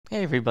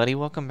Hey everybody,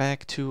 welcome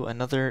back to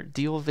another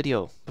deal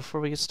video.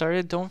 Before we get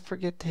started, don't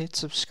forget to hit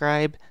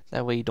subscribe.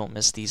 That way you don't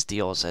miss these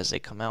deals as they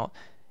come out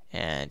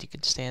and you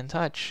can stay in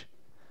touch.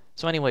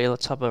 So anyway,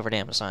 let's hop over to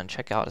Amazon.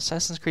 Check out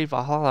Assassin's Creed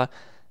Valhalla.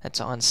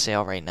 That's on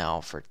sale right now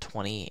for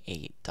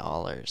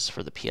 $28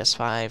 for the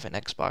PS5 and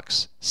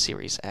Xbox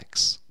Series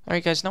X.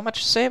 Alright guys, not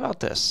much to say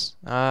about this.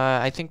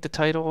 I think the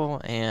title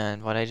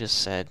and what I just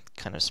said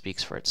kind of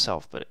speaks for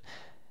itself, but in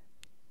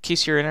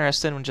case you're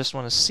interested and just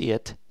want to see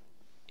it,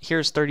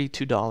 here's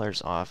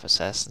 $32 off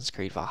Assassin's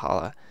Creed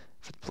Valhalla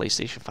for the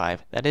PlayStation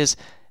 5. That is,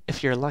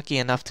 if you're lucky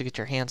enough to get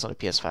your hands on a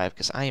PS5,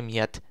 because I am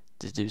yet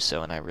to do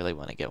so and I really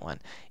want to get one.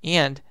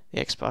 And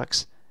the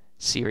Xbox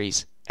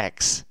Series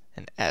X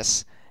and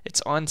S.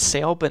 It's on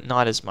sale, but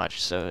not as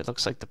much, so it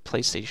looks like the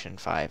PlayStation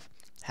 5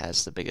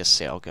 has the biggest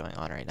sale going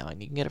on right now,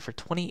 and you can get it for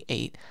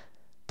 $28.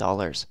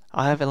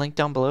 I'll have a link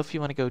down below if you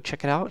want to go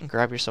check it out and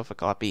grab yourself a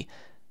copy.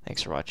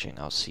 Thanks for watching.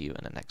 I'll see you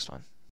in the next one.